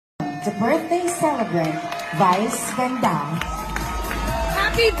the birthday celebrant, Vice Ganda.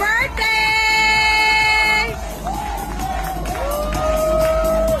 Happy birthday!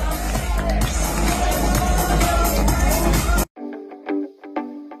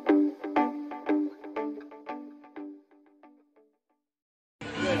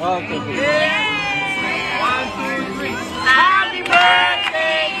 Okay. Yeah. 1, 2, 3. Happy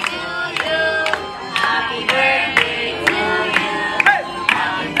birthday to you. Happy birthday to you.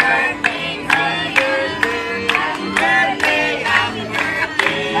 Happy birthday to you. Happy birthday. Happy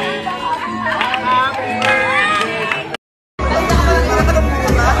birthday. Happy birthday.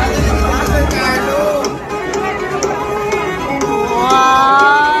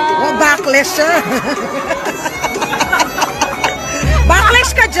 Wow! Oh, backless siya.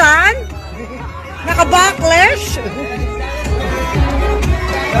 Backlash ka dyan? Naka-backlash?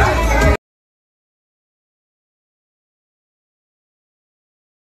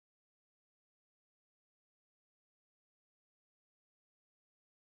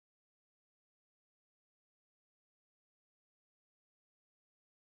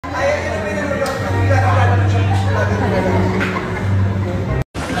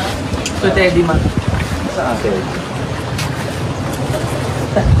 Ito, Teddy, ma. Sa akin.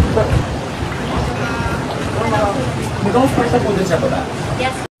 Mag-go first po dun sa baba.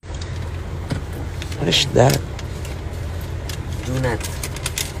 Yes. What is that? Donut.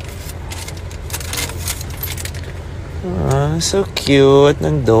 So cute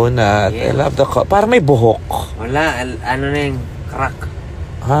ng donut. Yeah. I love the color. Parang may buhok. Wala, ano na yung crack.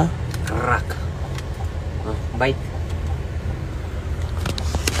 Ha? Crack. Oh, bite.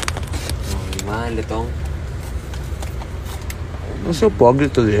 Oh, diba, litong. I'm so pugly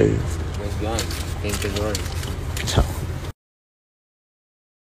today. Oh my God. Thank you, Lord.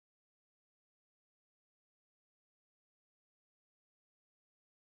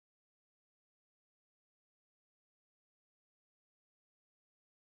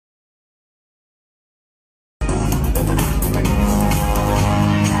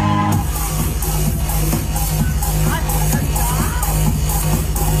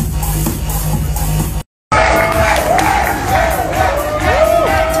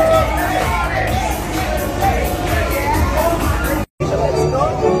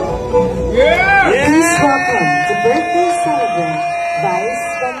 Please welcome the birthday celebrant, Vice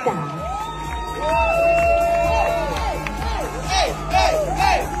Ganda.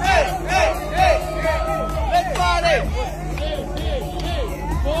 Let's party!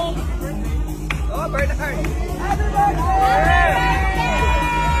 Oh, Bernard! Happy birthday!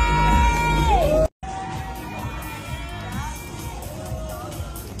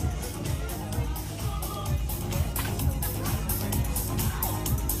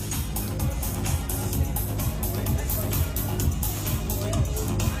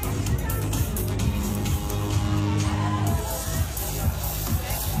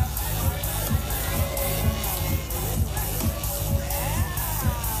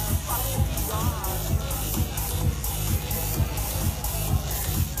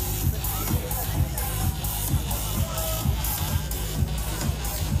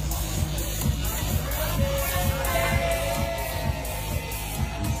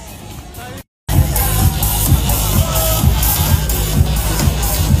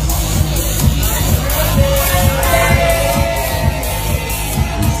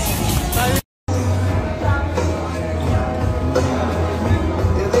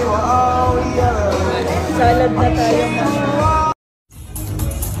 Salad na tayo, mama.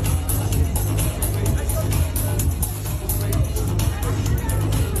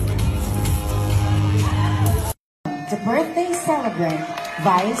 The birthday celebrant,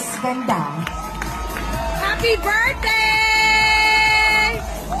 Vice Ganda. Happy birthday!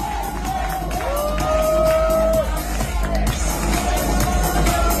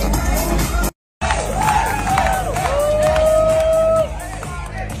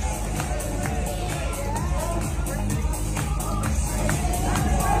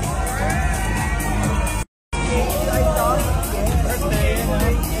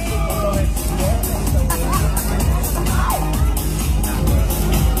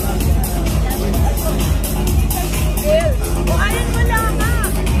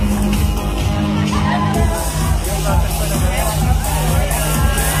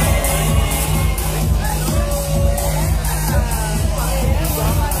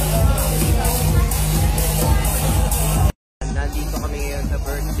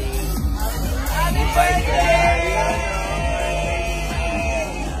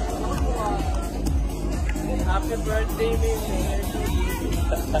 Happy birthday, Mimi.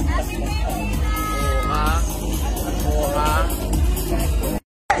 Oo ha? Oo ha?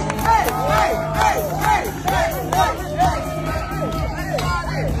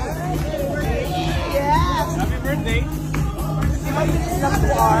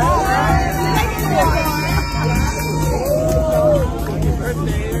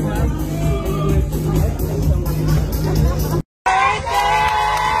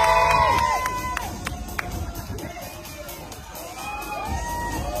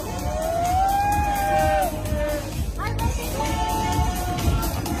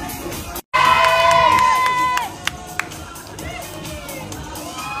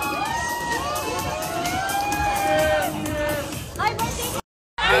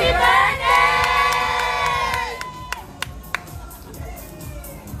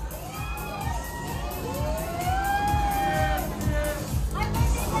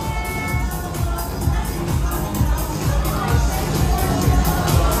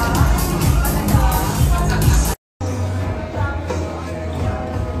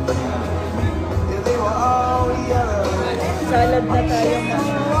 Salad na tayo.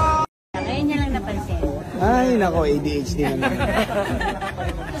 Ngayon niya lang napansin. Ay, nako, ADHD na naman.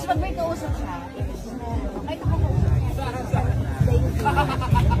 Tapos pag may kausap siya, kahit ako kausap siya.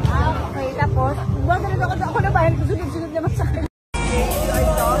 Okay, tapos, buwan na ako na ba? Sunod-sunod naman sa akin.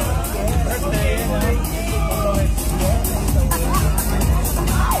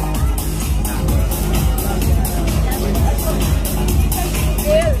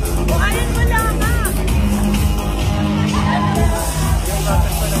 Bukanin mo lang ha!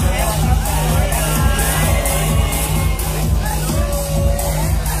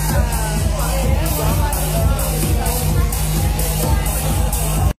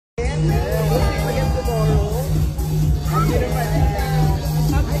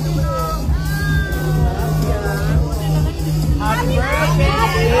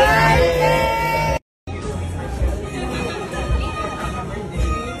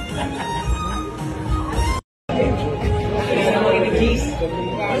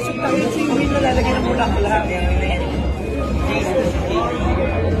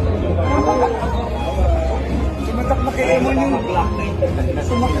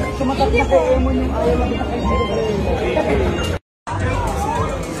 Sumatak na kay Emon yung ayaw na kita kayo.